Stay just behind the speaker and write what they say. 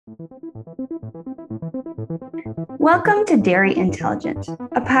Welcome to Dairy Intelligent,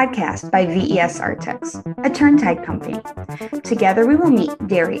 a podcast by VES Artex, a turntide company. Together we will meet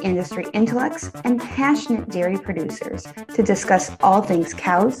dairy industry intellects and passionate dairy producers to discuss all things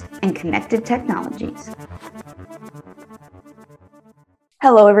cows and connected technologies.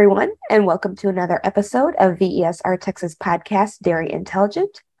 Hello, everyone, and welcome to another episode of VES Artex's podcast, Dairy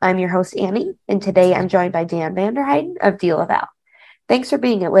Intelligent. I'm your host, Annie, and today I'm joined by Dan Vander Heiden of DeLaval. Thanks for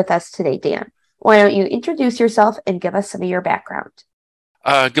being with us today, Dan. Why don't you introduce yourself and give us some of your background?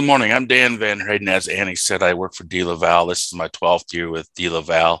 Good morning. I'm Dan Vander Heiden. As Annie said, I work for DeLaval. This is my 12th year with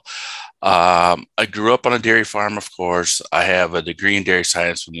DeLaval. I grew up on a dairy farm, of course. I have a degree in dairy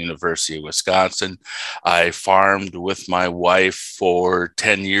science from the University of Wisconsin. I farmed with my wife for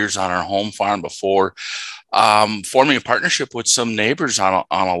 10 years on our home farm before forming a partnership with some neighbors on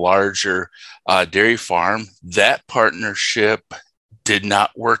a larger dairy farm. That partnership did not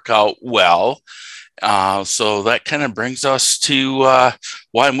work out well. So that kind of brings us to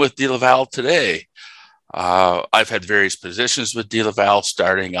why I'm with DeLaval today. I've had various positions with DeLaval,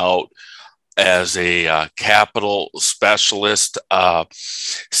 starting out as a capital specialist,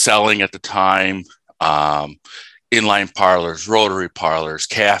 selling at the time inline parlors, rotary parlors,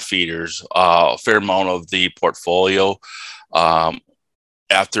 calf feeders, a fair amount of the portfolio.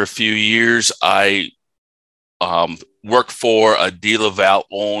 After a few years, I worked for a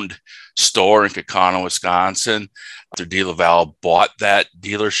DeLaval-owned store in Kaukauna, Wisconsin. After DeLaval bought that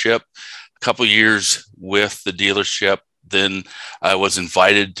dealership, a couple years with the dealership, then I was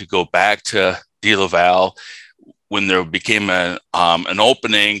invited to go back to DeLaval when there became an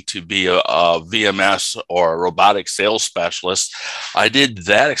opening to be a VMS or a robotic sales specialist. I did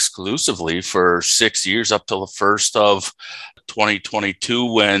that exclusively for 6 years up till the first of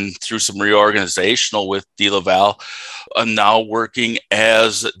 2022, when through some reorganizational with DeLaval, I'm now working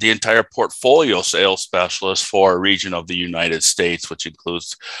as the entire portfolio sales specialist for a region of the United States, which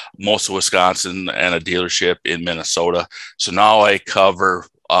includes most of Wisconsin and a dealership in Minnesota. So now I cover,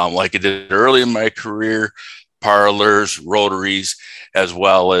 like I did early in my career, parlors, rotaries, as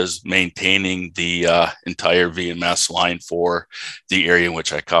well as maintaining the entire VMS line for the area in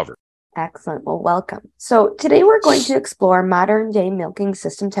which I cover. Excellent. Well, welcome. So today we're going to explore modern day milking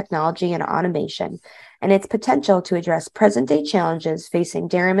system technology and automation and its potential to address present day challenges facing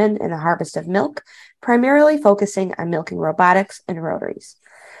dairymen in the harvest of milk, primarily focusing on milking robotics and rotaries.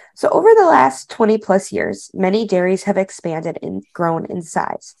 So over the last 20 plus years, many dairies have expanded and grown in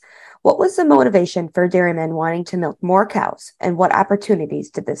size. What was the motivation for dairymen wanting to milk more cows, and what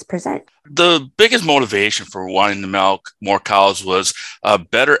opportunities did this present? The biggest motivation for wanting to milk more cows was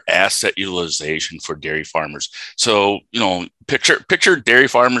better asset utilization for dairy farmers. So, picture dairy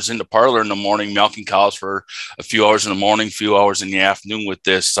farmers in the parlor in the morning, milking cows for a few hours in the morning, few hours in the afternoon with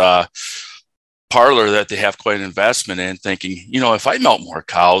this parlor that they have quite an investment in, thinking, if I milk more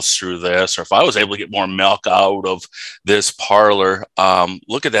cows through this, or if I was able to get more milk out of this parlor,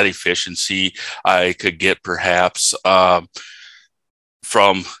 look at that efficiency I could get perhaps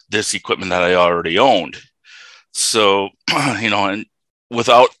from this equipment that I already owned. So, and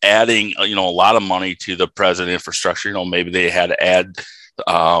without adding, a lot of money to the present infrastructure, maybe they had to add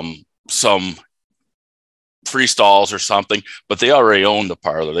some free stalls or something, but they already own the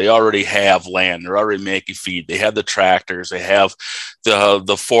parlor. They already have land. They're already making feed. They have the tractors. They have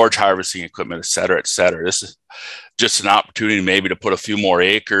the forage harvesting equipment, et cetera, et cetera. This is just an opportunity maybe to put a few more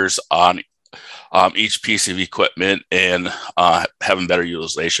acres on each piece of equipment and having better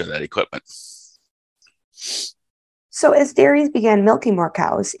utilization of that equipment. So as dairies began milking more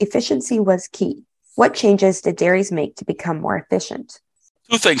cows, efficiency was key. What changes did dairies make to become more efficient?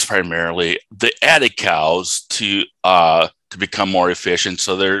 Two things primarily. They added cows to become more efficient.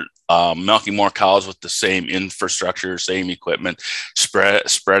 So they're milking more cows with the same infrastructure, same equipment,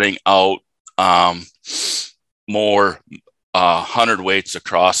 spreading out more hundredweights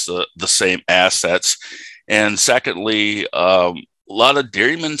across the same assets. And secondly, a lot of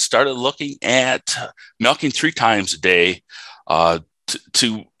dairymen started looking at milking 3 times a day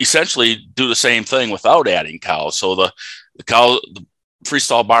to essentially do the same thing without adding cows. So the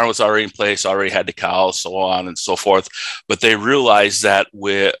freestall barn was already in place, already had the cows, so on and so forth. But they realized that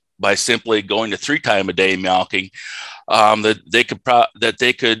by simply going to 3 times a day milking, that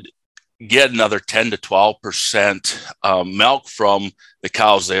they could get another 10 to 12% milk from the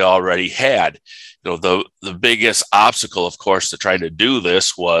cows they already had. The biggest obstacle, of course, to trying to do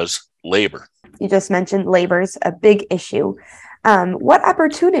this was labor. You just mentioned labor's a big issue. What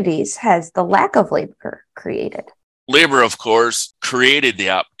opportunities has the lack of labor created? Labor, of course, created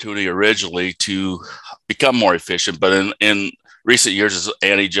the opportunity originally to become more efficient, but in recent years, as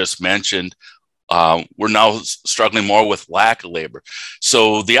Annie just mentioned, we're now struggling more with lack of labor.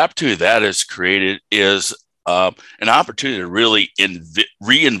 So the opportunity that is created is an opportunity to really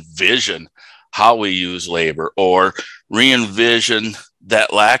re-envision how we use labor, or re-envision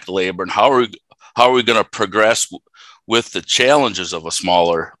that lack of labor, and how are we going to progress with the challenges of a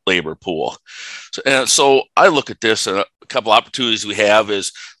smaller labor pool. So I look at this, and a couple opportunities we have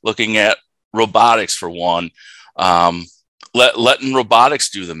is looking at robotics for one. Letting robotics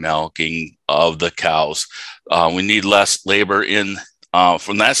do the milking of the cows. We need less labor in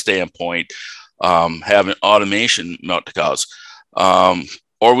from that standpoint, having automation milk the cows.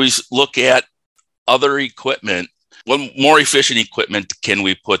 Or we look at other equipment. What more efficient equipment can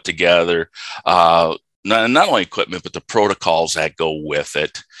we put together? Not only equipment, but the protocols that go with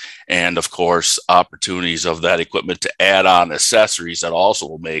it. And of course, opportunities of that equipment to add on accessories that also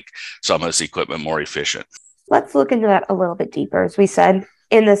will make some of this equipment more efficient. Let's look into that a little bit deeper. As we said,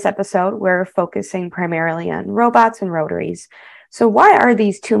 in this episode, we're focusing primarily on robots and rotaries. So why are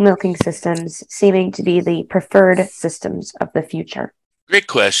these two milking systems seeming to be the preferred systems of the future? Great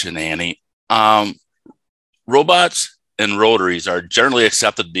question, Annie. Robots and rotaries are generally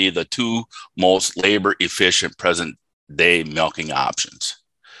accepted to be the two most labor efficient present day milking options.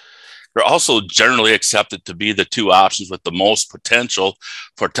 They're also generally accepted to be the two options with the most potential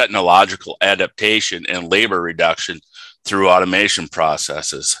for technological adaptation and labor reduction through automation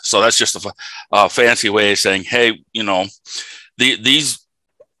processes. So that's just a fancy way of saying, hey, these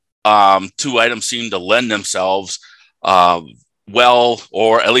two items seem to lend themselves well,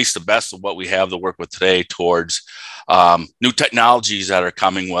 or at least the best of what we have to work with today, towards new technologies that are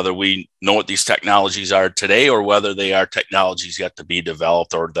coming, whether we know what these technologies are today or whether they are technologies yet to be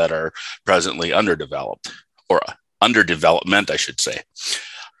developed or that are presently underdeveloped, or under development, I should say.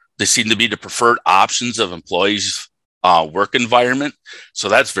 They seem to be the preferred options of employees' work environment. So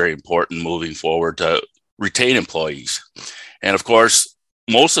that's very important moving forward to retain employees. And of course,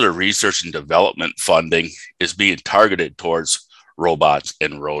 most of the research and development funding is being targeted towards robots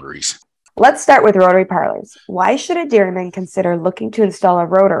and rotaries. Let's start with rotary parlors. Why should a dairyman consider looking to install a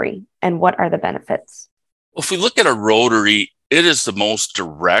rotary, and what are the benefits? Well, if we look at a rotary, it is the most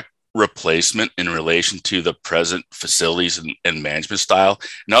direct replacement in relation to the present facilities and management style.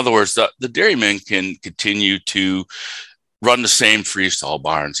 In other words, the dairyman can continue to run the same freestall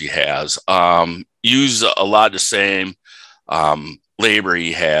barns he has, use a lot of the same labor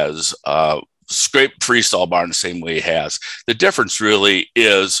he has, scrape freestall barn the same way he has. The difference really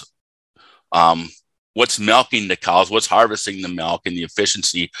is what's milking the cows, what's harvesting the milk, and the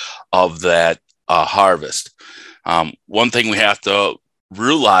efficiency of that harvest. One thing we have to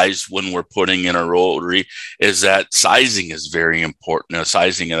realize when we're putting in a rotary is that sizing is very important. The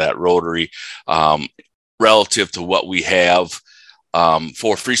sizing of that rotary relative to what we have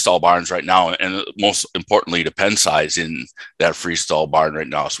for freestall barns right now, and most importantly, the pen size in that freestall barn right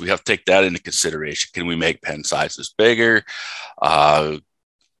now. So we have to take that into consideration. Can we make pen sizes bigger?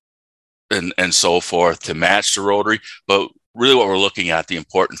 And so forth to match the rotary. But really what we're looking at, the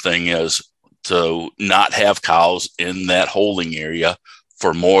important thing is to not have cows in that holding area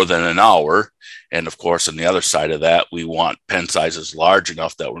for more than an hour. And of course, on the other side of that, we want pen sizes large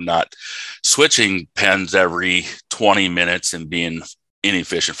enough that we're not switching pens every 20 minutes and being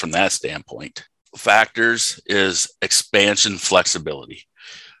inefficient from that standpoint. Factors is expansion flexibility.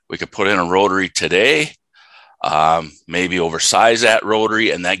 We could put in a rotary today, maybe oversize that rotary,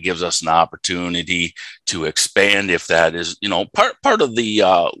 and that gives us an opportunity to expand if that is, part of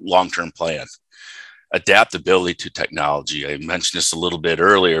the long-term plan. Adaptability to technology. I mentioned this a little bit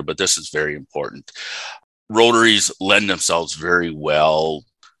earlier, but this is very important. Rotaries lend themselves very well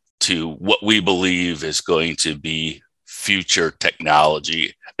to what we believe is going to be future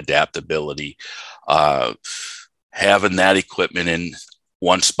technology adaptability. Having that equipment in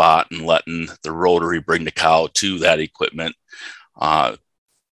one spot and letting the rotary bring the cow to that equipment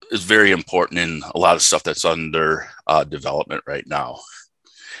is very important in a lot of stuff that's under development right now.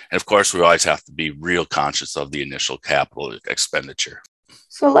 And of course, we always have to be real conscious of the initial capital expenditure.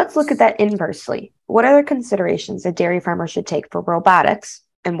 So let's look at that inversely. What are the considerations a dairy farmer should take for robotics,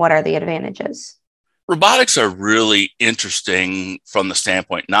 and what are the advantages? Robotics are really interesting from the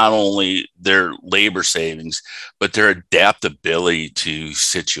standpoint, not only their labor savings, but their adaptability to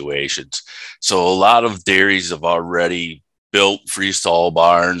situations. So a lot of dairies have already built freestall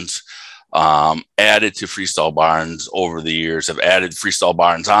barns, added to freestall barns over the years, have added freestall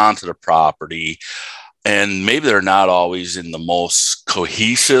barns onto the property, and maybe they're not always in the most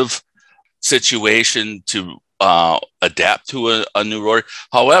cohesive situation to adapt to a new rotary.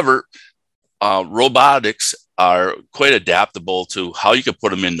 However, robotics are quite adaptable to how you can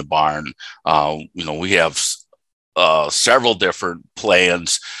put them in the barn. We have several different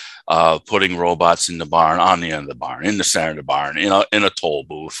plans putting robots in the barn, on the end of the barn, in the center of the barn, in a toll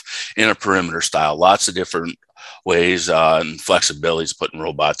booth, in a perimeter style, lots of different ways and flexibilities putting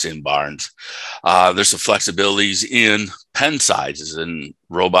robots in barns. There's some flexibilities in pen sizes and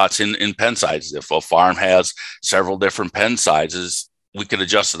robots in pen sizes. If a farm has several different pen sizes, we could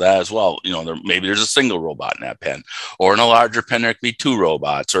adjust to that as well. Maybe there's a single robot in that pen, or in a larger pen, there could be 2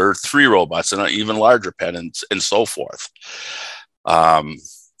 robots or 3 robots in an even larger pen, and so forth.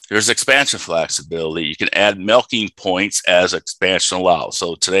 There's expansion flexibility. You can add milking points as expansion allows.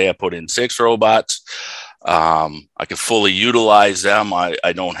 So today I put in 6 robots. I can fully utilize them. I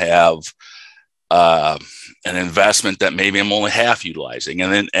don't have an investment that maybe I'm only half utilizing.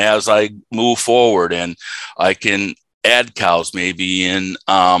 And then as I move forward, and I can add cows maybe in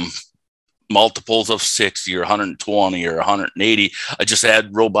multiples of 60 or 120 or 180, I just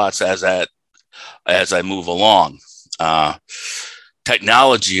add robots as I move along.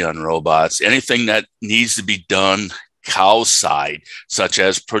 Technology on robots, anything that needs to be done cow side, such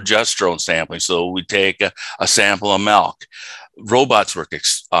as progesterone sampling. So we take a sample of milk. Box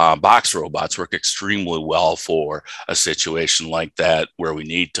robots work extremely well for a situation like that, where we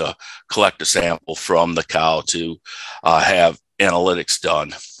need to collect a sample from the cow to have analytics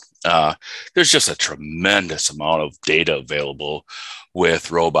done. There's just a tremendous amount of data available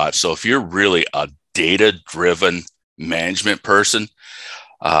with robots. So if you're really a data-driven management person,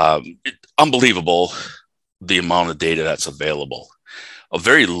 unbelievable the amount of data that's available. A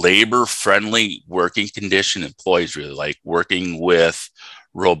very labor-friendly working condition. Employees really like working with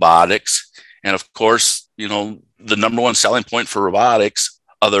robotics. And of course, the number one selling point for robotics,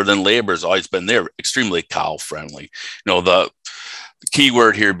 other than labor, has always been they're extremely cow-friendly. The key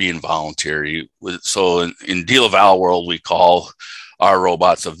word here being voluntary. So in DeLaval world, we call our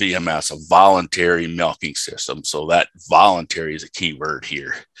robots a VMS, a voluntary milking system. So that voluntary is a key word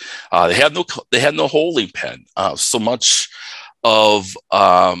here. They have no holding pen. So much of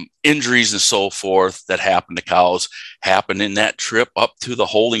injuries and so forth that happen to cows happen in that trip up to the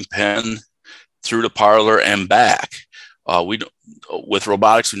holding pen, through the parlor and back. With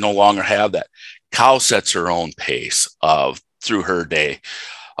robotics, we no longer have that. Cow sets her own pace through her day.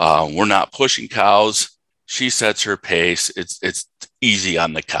 We're not pushing cows. She sets her pace. It's easy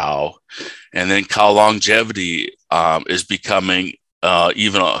on the cow. And then cow longevity is becoming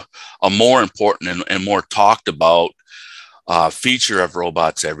even a more important and more talked about feature of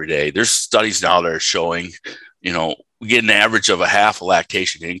robots every day. There's studies now that are showing, we get an average of a half a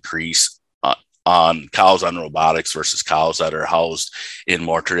lactation increase on cows on robotics versus cows that are housed in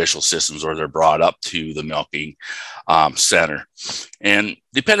more traditional systems, or they're brought up to the milking center. And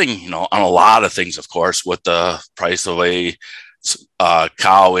depending, on a lot of things, of course, what the price of a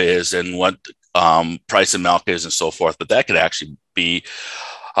cow is and what price of milk is and so forth, but that could actually be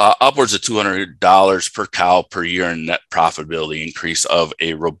upwards of $200 per cow per year in net profitability increase of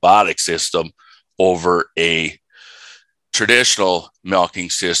a robotic system over a traditional milking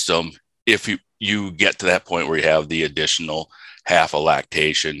system, if you get to that point where you have the additional half a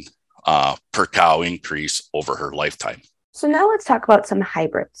lactation per cow increase over her lifetime. So now let's talk about some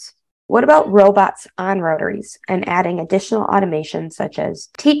hybrids. What about robots on rotaries and adding additional automation such as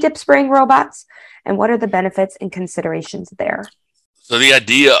teat dip spraying robots? And what are the benefits and considerations there? So the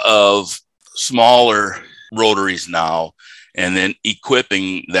idea of smaller rotaries now, and then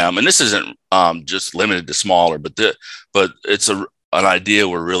equipping them, and this isn't just limited to smaller, but it's an idea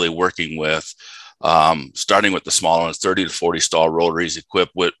we're really working with, starting with the smaller ones, 30 to 40 stall rotaries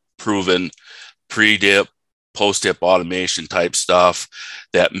equipped with proven pre-dip, post-dip automation type stuff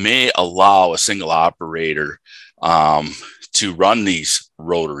that may allow a single operator to run these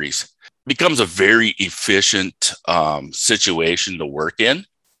rotaries. Becomes a very efficient situation to work in.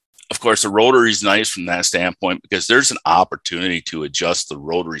 Of course, the rotary is nice from that standpoint because there's an opportunity to adjust the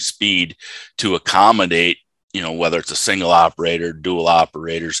rotary speed to accommodate, whether it's a single operator, dual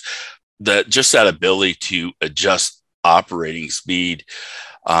operators, that ability to adjust operating speed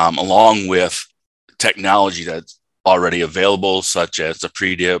along with technology that's already available, such as the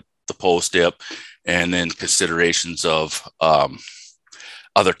pre-dip, the post-dip, and then considerations of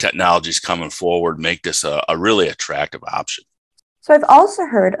other technologies coming forward make this a really attractive option. So I've also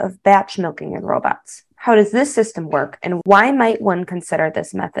heard of batch milking in robots. How does this system work, and why might one consider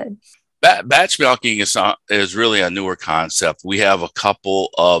this method? Batch milking is really a newer concept. We have a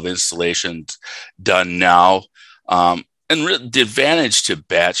couple of installations done now. And the advantage to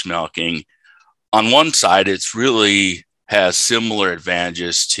batch milking, on one side, it's really has similar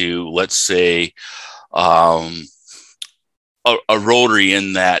advantages to, let's say, a rotary,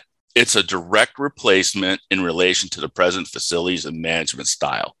 in that it's a direct replacement in relation to the present facilities and management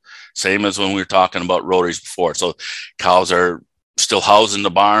style. Same as when we were talking about rotaries before. So cows are still housed in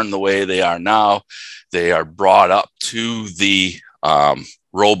the barn the way they are now. They are brought up to the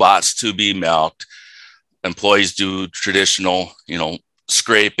robots to be milked. Employees do traditional,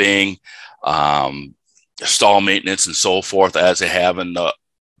 scraping, stall maintenance, and so forth, as they have in the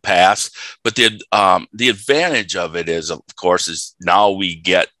past. But the advantage of it is, of course, is now we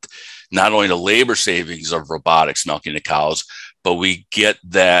get not only the labor savings of robotics milking the cows, but we get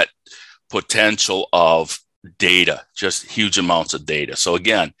that potential of data, just huge amounts of data. So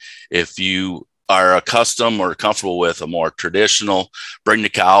again, if you are accustomed or comfortable with a more traditional, bring the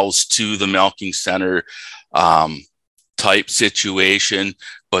cows to the milking center type situation,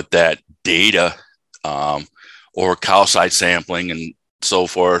 but that data or cow side sampling and so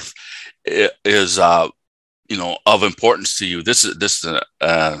forth is of importance to you, this is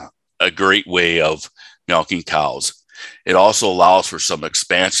a great way of milking cows. It also allows for some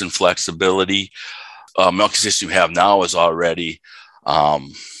expansion flexibility. Milking system you have now is already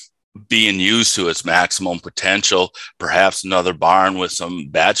being used to its maximum potential. Perhaps another barn with some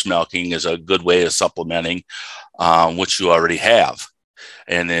batch milking is a good way of supplementing what you already have.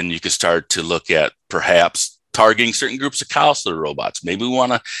 And then you can start to look at perhaps targeting certain groups of cows to the robots. Maybe we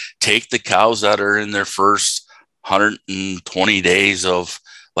want to take the cows that are in their first 120 days of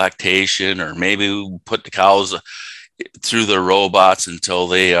lactation, or maybe we put the cows through the robots until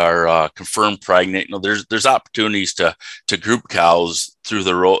they are confirmed pregnant. There's opportunities to group cows through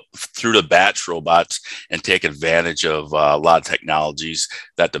the batch robots and take advantage of a lot of technologies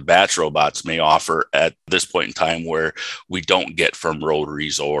that the batch robots may offer at this point in time, where we don't get from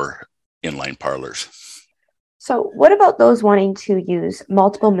rotaries or inline parlors. So what about those wanting to use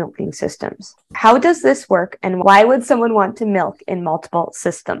multiple milking systems? How does this work, and why would someone want to milk in multiple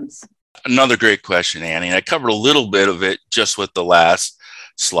systems? Another great question, Annie. I covered a little bit of it just with the last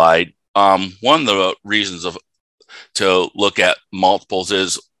slide. One of the reasons to look at multiples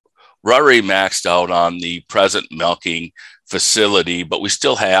is we're already maxed out on the present milking facility, but we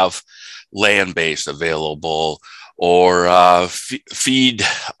still have land-based available, or feed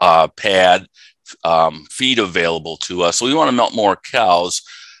pad feed available to us. So we want to milk more cows,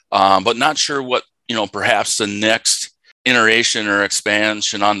 but not sure what, perhaps the next iteration or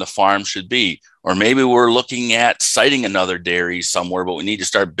expansion on the farm should be. Or maybe we're looking at siting another dairy somewhere, but we need to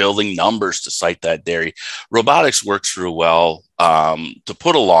start building numbers to site that dairy. Robotics works real well to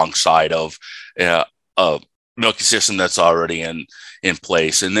put alongside of a milking system that's already in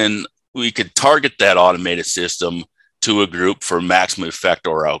place. And then we could target that automated system to a group for maximum effect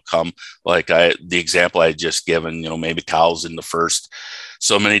or outcome. Like the example I had just given, maybe cows in the first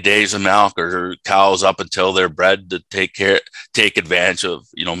so many days of milk, or cows up until they're bred to take advantage of,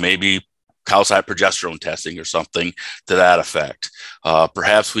 maybe cow side progesterone testing or something to that effect.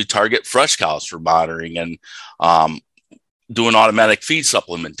 Perhaps we target fresh cows for monitoring and doing automatic feed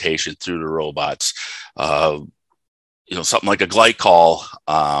supplementation through the robots. Something like a glycol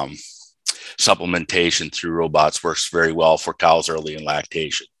supplementation through robots works very well for cows early in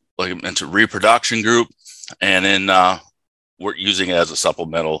lactation. Like I mentioned, reproduction group, and then we're using it as a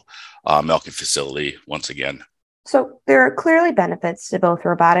supplemental milking facility once again. So there are clearly benefits to both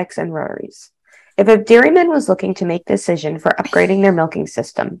robotics and rotaries. If a dairyman was looking to make a decision for upgrading their milking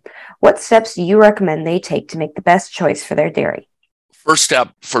system, what steps do you recommend they take to make the best choice for their dairy? First step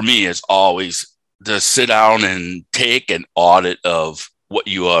for me is always to sit down and take an audit of what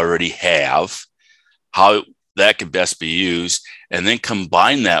you already have, how that can best be used, and then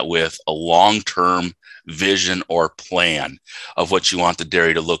combine that with a long-term vision or plan of what you want the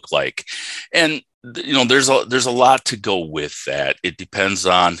dairy to look like. And there's a lot to go with that. It depends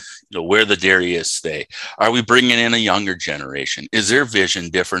on where the dairy is today. Are we bringing in a younger generation? Is their vision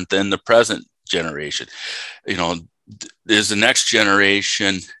different than the present generation? Is the next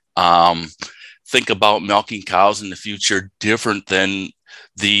generation think about milking cows in the future different than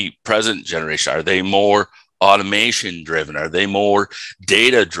the present generation? Are they more automation driven? Are they more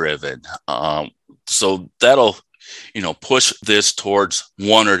data driven? So that'll, push this towards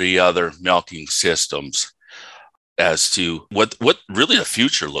one or the other milking systems as to what really the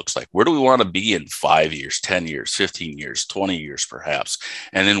future looks like. Where do we want to be in 5 years, 10 years, 15 years, 20 years, perhaps,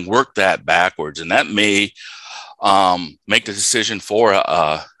 and then work that backwards. And that may make the decision for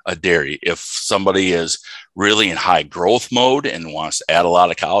a dairy. If somebody is really in high growth mode and wants to add a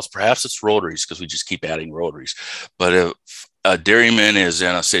lot of cows, perhaps it's rotaries, because we just keep adding rotaries. But if a dairyman is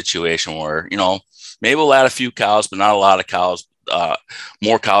in a situation where, Maybe we'll add a few cows, but not a lot of cows.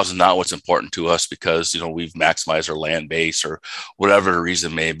 More cows is not what's important to us because, we've maximized our land base or whatever the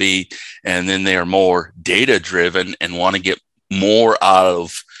reason may be. And then they are more data driven and want to get more out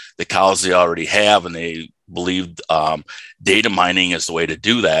of the cows they already have. And they believe data mining is the way to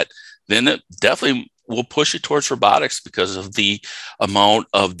do that. Then it definitely will push it towards robotics because of the amount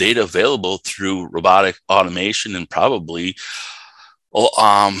of data available through robotic automation and probably,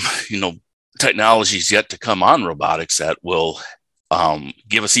 technologies yet to come on robotics that will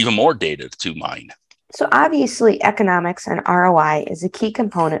give us even more data to mine. So obviously, economics and ROI is a key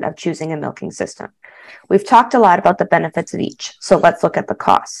component of choosing a milking system. We've talked a lot about the benefits of each, so let's look at the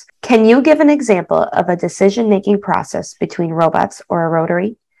costs. Can you give an example of a decision-making process between robots or a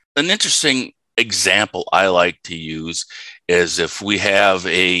rotary? An interesting example I like to use is if we have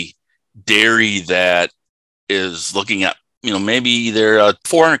a dairy that is looking at, maybe they're a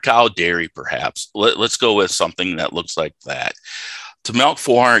 400 cow dairy, perhaps. Let's go with something that looks like that. To milk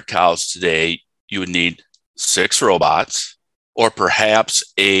 400 cows today, you would need 6 robots or perhaps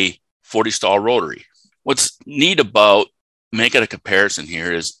a 40-stall rotary. What's neat about making a comparison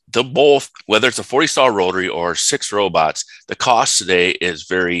here is they're both, whether it's a 40-stall rotary or 6 robots, the cost today is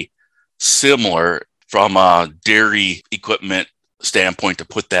very similar from a dairy equipment standpoint to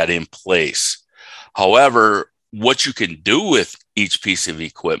put that in place. However, what you can do with each piece of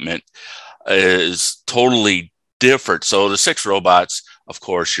equipment is totally different. So the 6 robots, of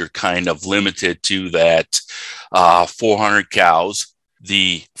course, you're kind of limited to that 400 cows.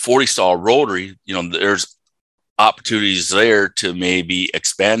 The 40-stall rotary, there's opportunities there to maybe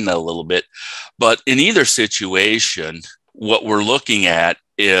expand that a little bit. But in either situation, what we're looking at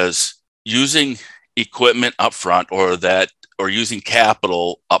is using equipment up front or using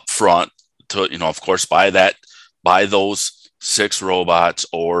capital up front to, of course, buy those 6 robots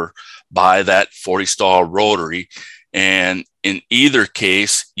or buy that 40-stall rotary. And in either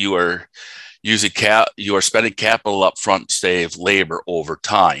case, you are spending capital up front to save labor over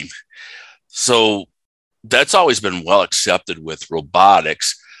time. So that's always been well accepted with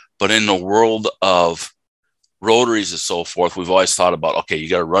robotics. But in the world of rotaries and so forth, we've always thought about, okay, you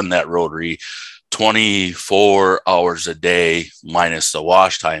got to run that rotary 24 hours a day minus the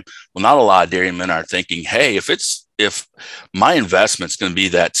wash time. Well, not a lot of dairymen are thinking, hey, if my investment's going to be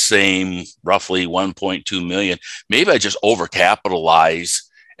that same roughly 1.2 million, maybe I just overcapitalize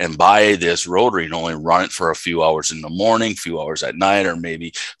and buy this rotary and only run it for a few hours in the morning, few hours at night, or maybe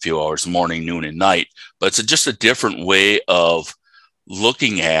a few hours morning, noon, and night. But it's just a different way of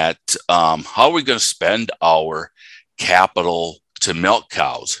looking at how are we going to spend our capital to milk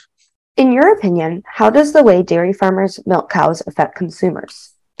cows. In your opinion, how does the way dairy farmers milk cows affect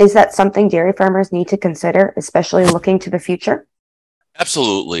consumers? Is that something dairy farmers need to consider, especially looking to the future?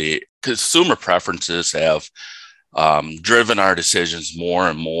 Absolutely. Consumer preferences have driven our decisions more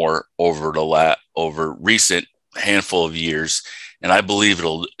and more over recent handful of years, and I believe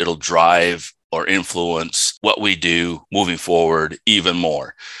it'll drive or influence what we do moving forward even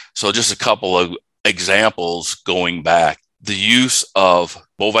more. So just a couple of examples going back. The use of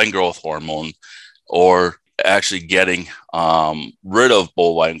bovine growth hormone, or actually getting rid of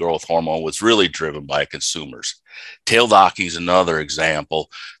bovine growth hormone, was really driven by consumers. Tail docking is another example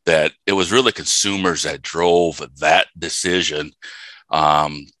that it was really consumers that drove that decision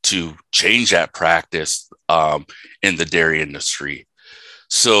to change that practice in the dairy industry.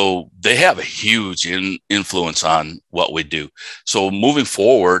 So they have a huge influence on what we do. So moving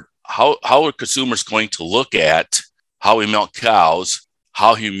forward, how are consumers going to look at how we milk cows,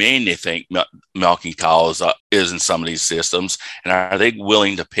 how humane they think milking cows is in some of these systems, and are they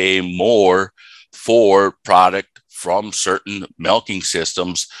willing to pay more for product from certain milking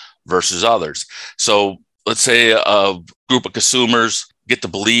systems versus others? So let's say a group of consumers get to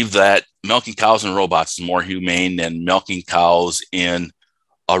believe that milking cows in robots is more humane than milking cows in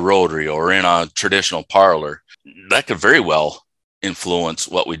a rotary or in a traditional parlor. That could very well influence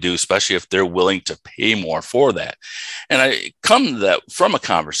what we do, especially if they're willing to pay more for that. And I come to that from a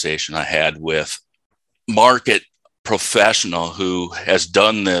conversation I had with market professional who has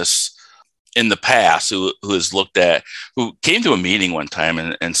done this in the past, who came to a meeting one time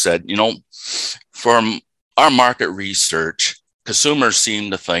and said, from our market research, consumers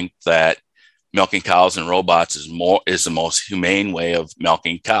seem to think that milking cows and robots is the most humane way of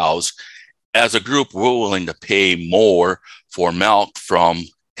milking cows. As a group, we're willing to pay more for milk from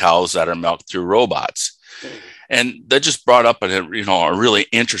cows that are milked through robots. And that just brought up a really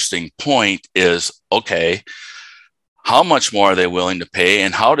interesting point is, okay, how much more are they willing to pay?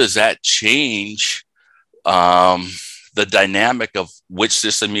 And how does that change the dynamic of which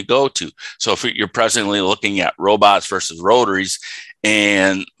system you go to. So if you're presently looking at robots versus rotaries,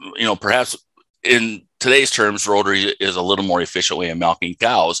 and perhaps in today's terms, rotary is a little more efficient way of milking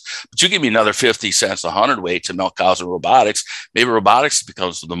cows. But you give me another 50 cents a hundredweight to milk cows in robotics, maybe robotics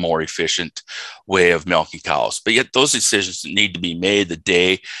becomes the more efficient way of milking cows. But yet those decisions need to be made the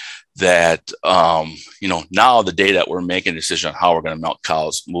day that, now the day that we're making a decision on how we're going to milk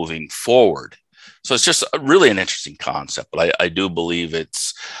cows moving forward. So it's just really an interesting concept, but I do believe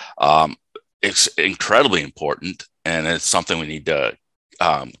it's incredibly important, and it's something we need to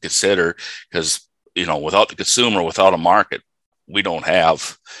consider, because without the consumer, without a market, we don't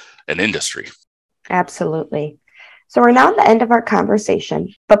have an industry. Absolutely. So we're now at the end of our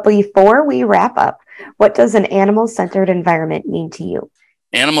conversation, but before we wrap up, what does an animal-centered environment mean to you?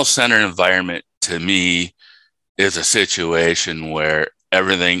 Animal-centered environment to me is a situation where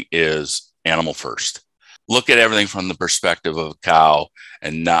everything is animal first. Look at everything from the perspective of a cow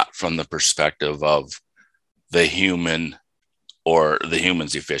and not from the perspective of the human or the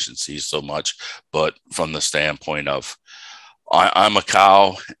human's efficiency so much, but from the standpoint of I'm a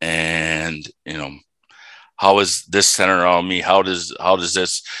cow, and how is this centered on me? How does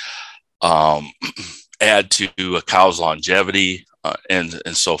this add to a cow's longevity and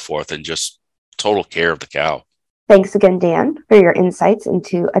so forth, and just total care of the cow. Thanks again, Dan, for your insights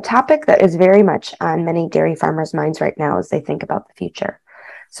into a topic that is very much on many dairy farmers' minds right now as they think about the future.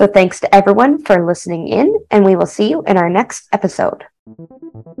 So thanks to everyone for listening in, and we will see you in our next episode.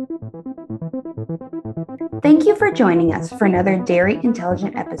 Thank you for joining us for another Dairy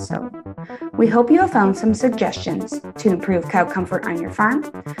Intelligent episode. We hope you have found some suggestions to improve cow comfort on your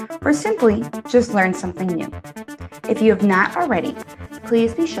farm, or simply just learn something new. If you have not already,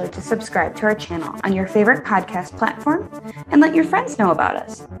 please be sure to subscribe to our channel on your favorite podcast platform and let your friends know about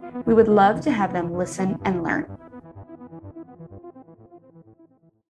us. We would love to have them listen and learn.